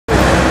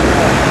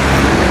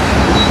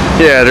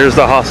Yeah, there's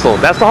the hostel.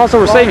 That's the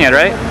hostel we're staying at,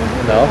 right?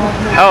 No.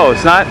 Oh,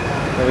 it's not?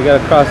 Yeah, we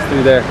gotta cross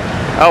through there.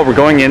 Oh, we're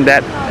going in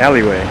that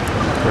alleyway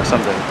or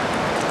something.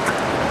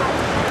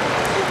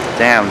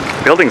 Damn,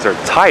 buildings are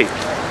tight.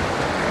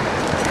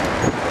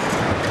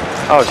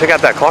 Oh, check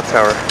out that clock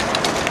tower.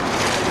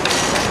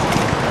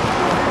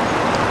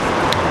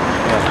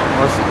 Yeah,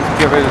 let's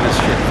get rid of this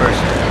shit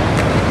first.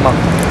 Come on.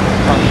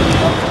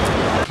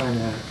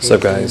 What's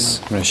up,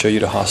 guys? I'm gonna show you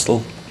the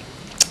hostel.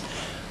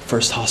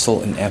 First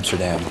hostel in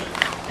Amsterdam.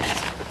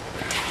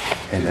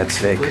 And that's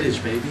Vic.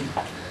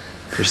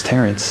 There's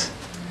Terrence.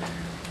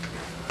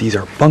 These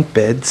are bunk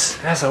beds.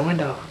 That's a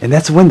window. And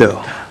that's a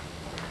window.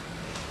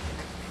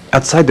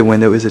 Outside the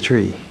window is a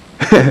tree.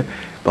 But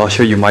I'll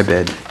show you my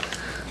bed.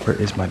 Where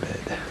is my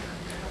bed?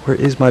 Where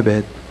is my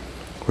bed?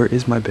 Where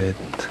is my bed?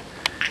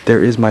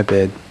 There is my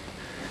bed.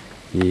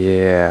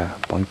 Yeah,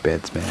 bunk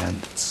beds, man.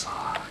 It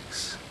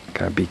sucks.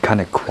 Gotta be kind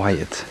of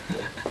quiet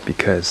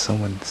because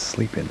someone's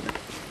sleeping.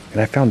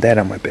 And I found that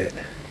on my bed,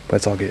 but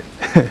it's all good.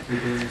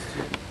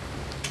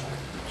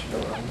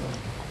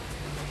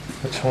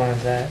 Which one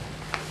is that?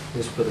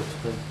 Just put it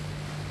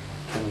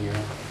in your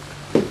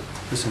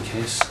just in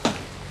case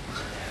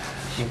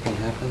something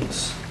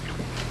happens.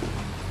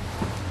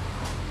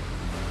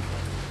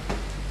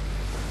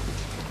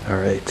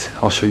 Alright,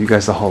 I'll show you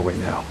guys the hallway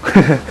now.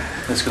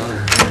 Let's go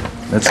there.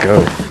 Let's go.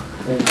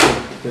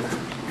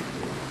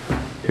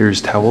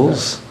 Here's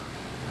towels.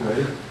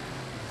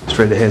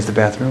 Straight ahead is the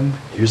bathroom.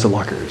 Here's the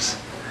lockers.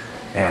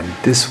 And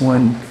this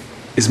one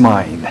is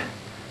mine.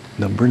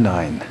 Number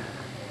 9.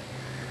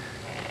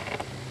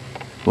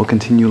 We'll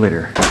continue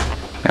later.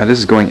 Now this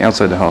is going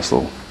outside the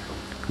hostel.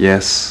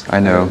 Yes,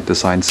 I know, the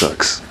sign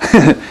sucks.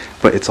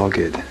 But it's all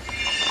good.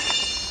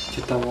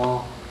 Get the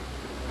wall.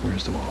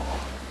 Where's the wall?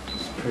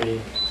 It's pretty.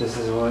 This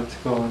is what's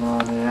going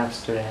on in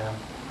Amsterdam.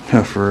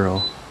 Oh, for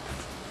real.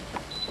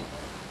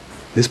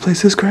 This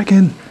place is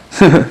cracking.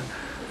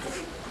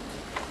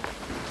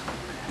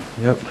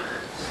 Yep.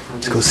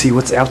 Let's go see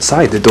what's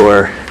outside the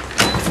door.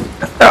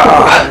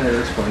 Ah,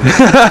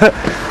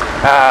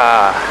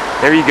 ah,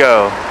 there you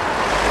go.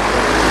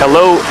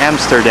 Hello,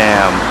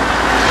 Amsterdam.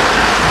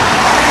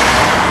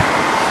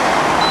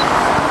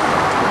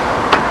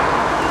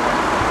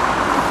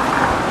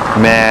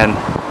 Man,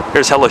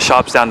 there's hella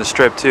shops down the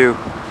strip too.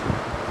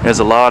 There's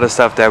a lot of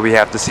stuff that we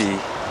have to see.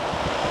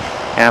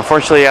 And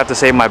unfortunately, I have to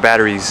save my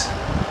batteries.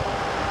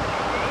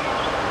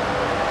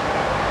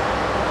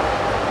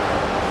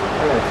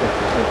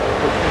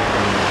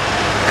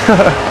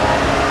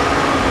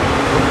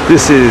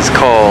 This is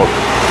called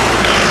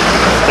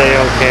Stay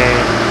okay.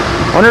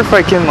 I wonder if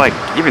I can like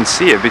even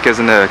see it because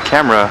in the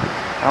camera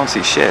I don't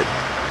see shit.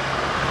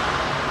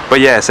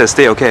 But yeah, it says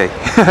stay okay.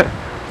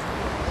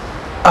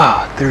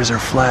 Ah, there's our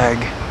flag.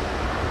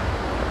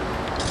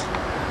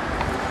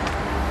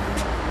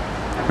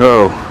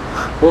 Oh.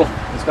 Cool.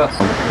 Let's go.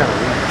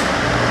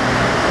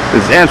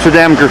 This is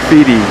Amsterdam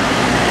graffiti.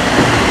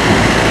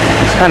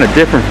 It's kind of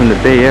different from the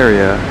Bay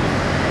Area.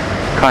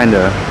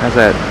 Kinda. How's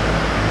that?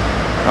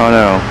 Oh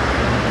no.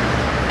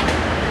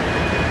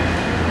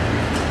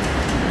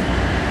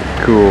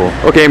 Cool.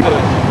 Okay. Keep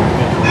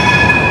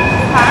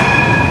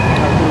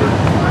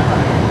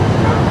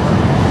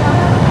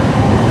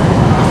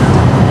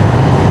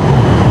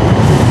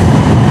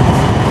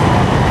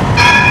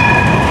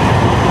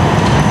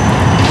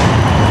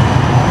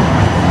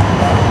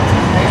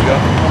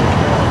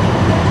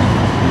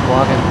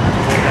walking.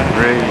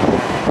 Great.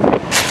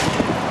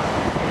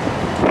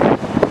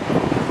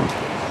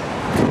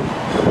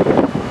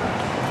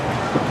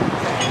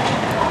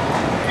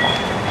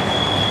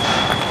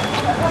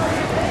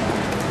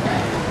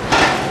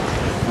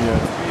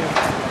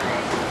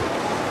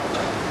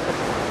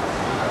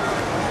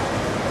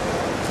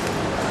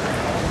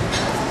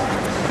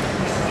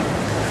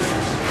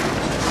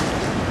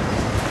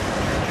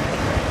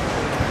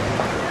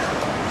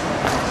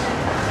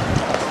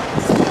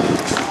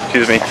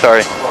 Excuse me,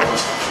 sorry.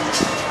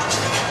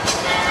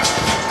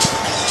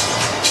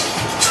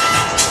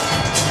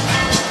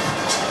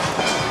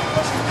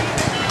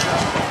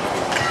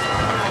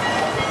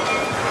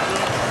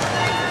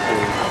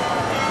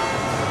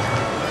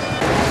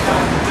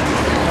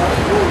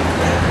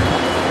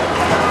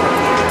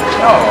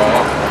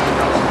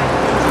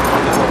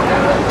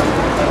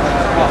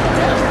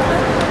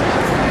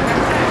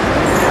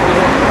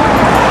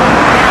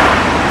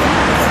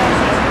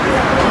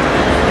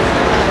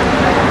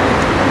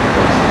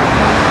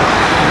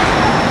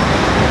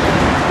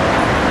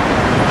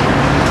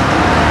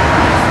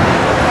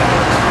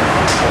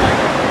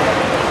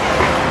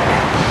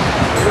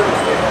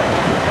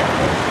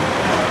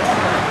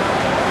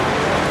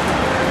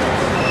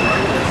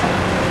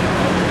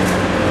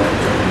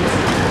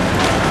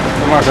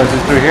 Marco, is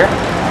it through here?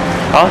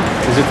 Huh?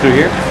 Is it through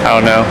here? I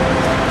don't know.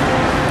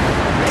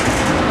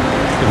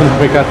 You want to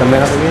break out the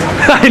map again?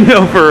 I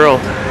know, for real.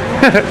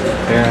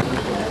 Yeah.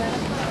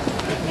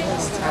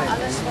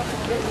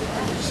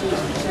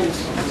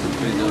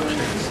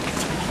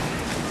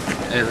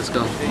 Hey, let's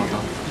go.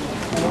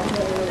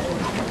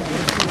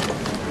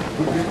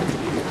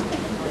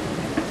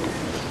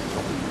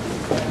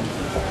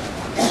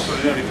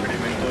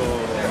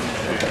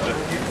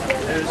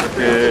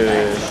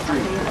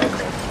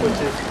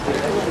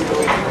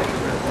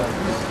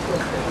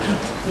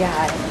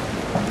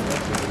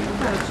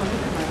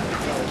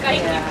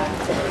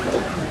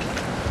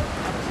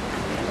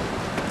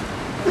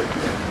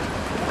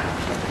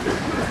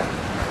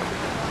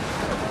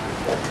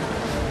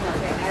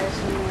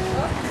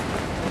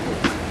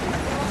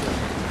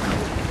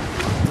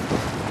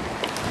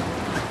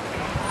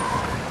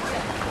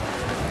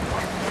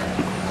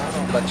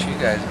 About you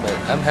guys, but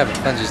I'm having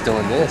fun just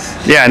doing this.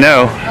 Yeah, I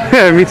know.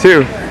 Me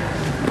too.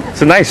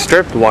 It's a nice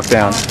strip to walk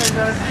down.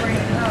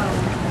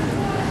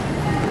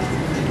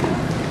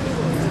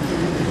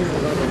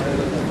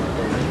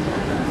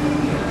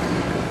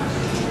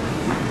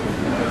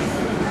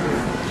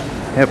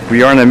 Yep,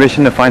 we are on a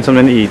mission to find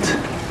something to eat.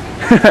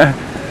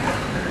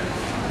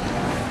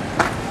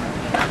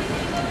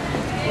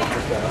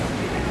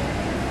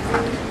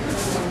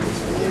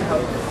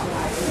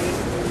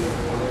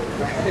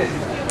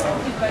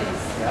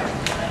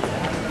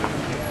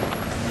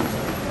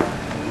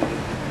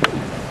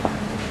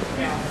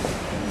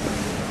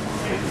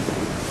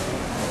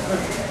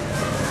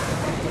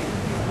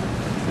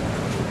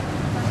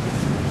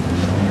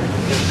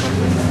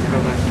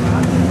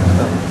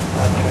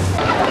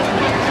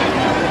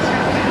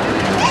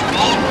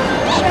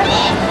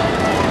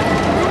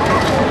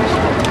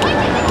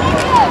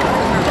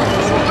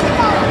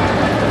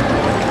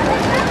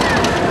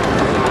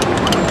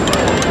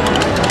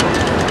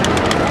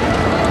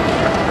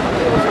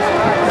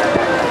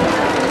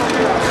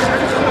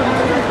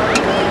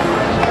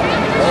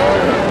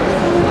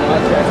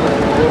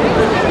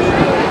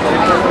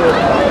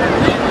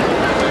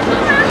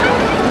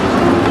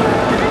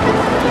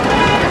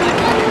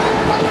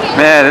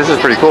 Man, this is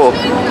pretty cool.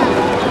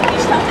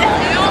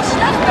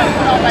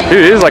 Dude,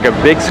 it is like a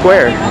big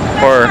square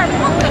or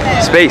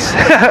space.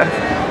 Yeah,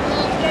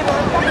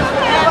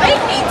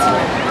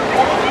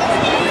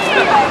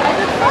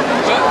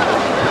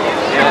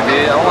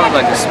 dude, I want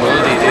like a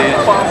smoothie, dude.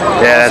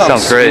 Yeah, that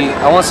sounds great. Sweet.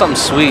 I want something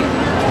sweet.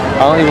 I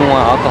don't even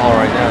want alcohol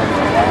right now.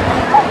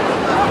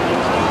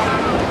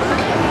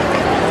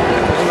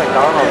 There's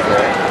McDonald's,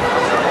 right?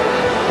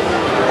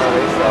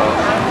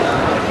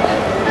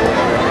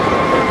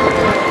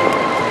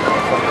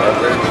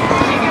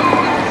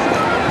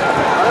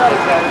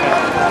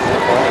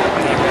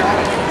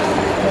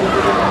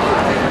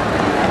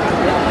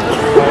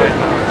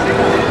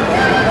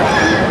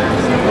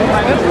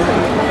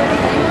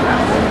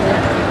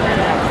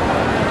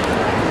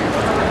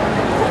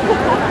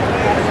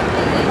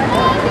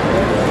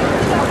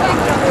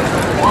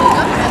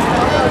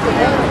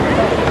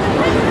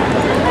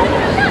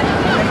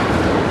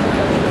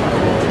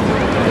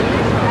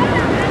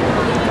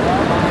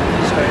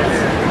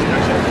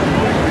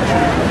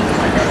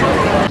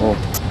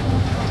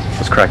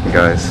 What's cracking,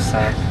 guys?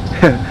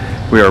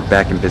 We are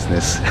back in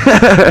business.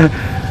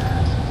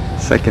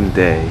 Second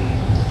day.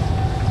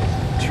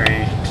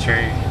 Tree.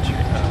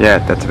 Yeah,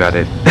 that's about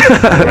it.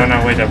 We're on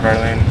our way to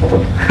Berlin.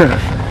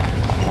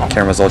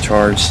 Camera's all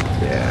charged.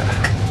 Yeah.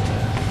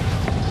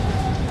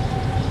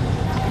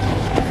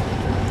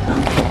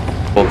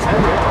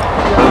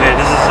 Okay,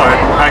 this is our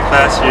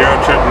high-class Euro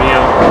trip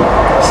meal.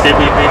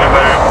 Skippy peanut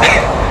butter,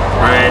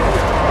 bread,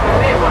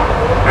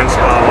 and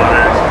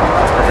water.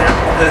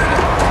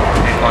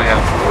 Oh yeah.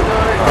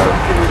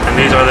 And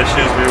these are the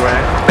shoes we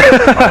wear.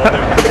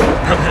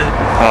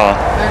 Oh,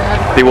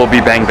 they will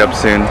be banged up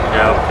soon.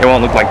 Yeah. It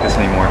won't look like this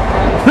anymore.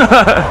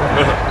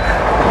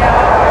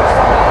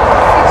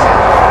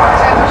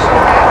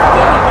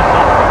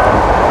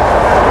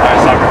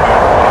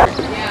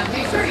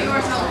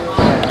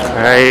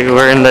 Alright,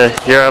 we're in the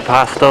Europe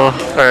hostel,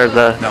 or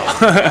the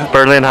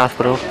Berlin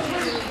hospital.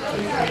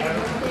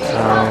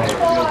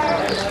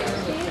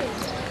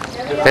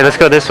 Hey, let's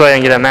go this way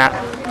and get a map.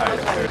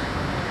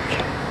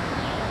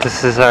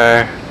 This is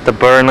the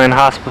Berlin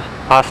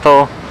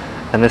hostel,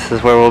 and this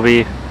is where we'll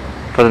be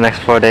for the next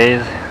 4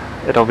 days.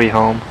 It'll be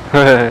home.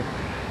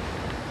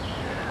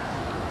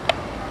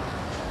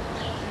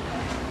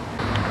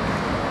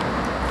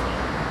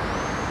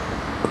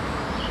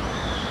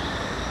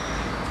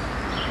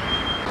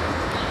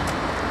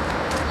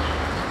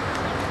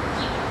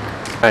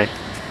 Hey.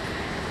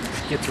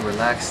 Get to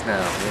relax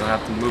now. We don't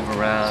have to move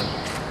around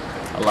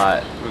a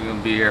lot. We're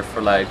gonna be here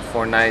for like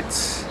 4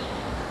 nights.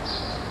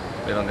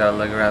 We don't gotta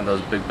look around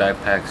those big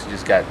backpacks. We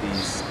just got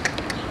these.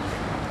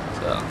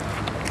 So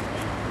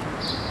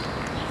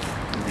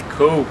it'll be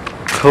cool.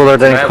 Cooler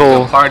than Tonight we're cool.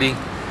 gonna party.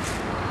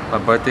 My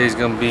birthday's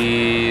gonna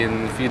be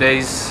in a few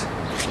days.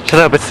 Shut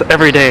up, it's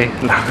every day.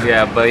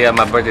 Yeah, but yeah,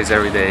 my birthday's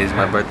every day. It's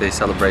my birthday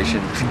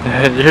celebration.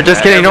 You're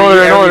just getting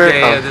older and older. Every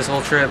day of this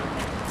whole trip.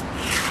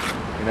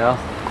 You know?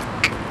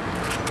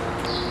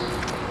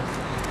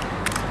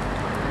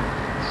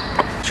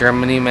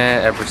 Germany,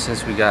 man, ever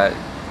since we got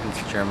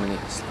into Germany,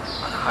 it's a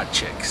lot of hot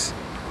chicks.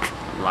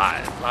 A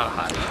lot of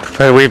hot.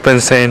 But we've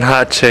been saying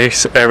hot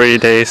chicks every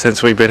day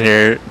since we've been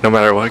here, no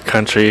matter what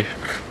country,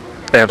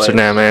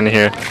 Amsterdam and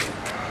here.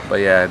 But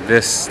yeah,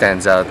 this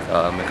stands out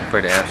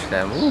compared to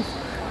Amsterdam. Ooh,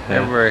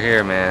 Yeah. everywhere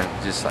here, man,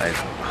 just like,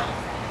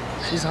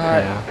 she's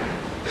hot. Yeah.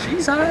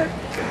 She's hot.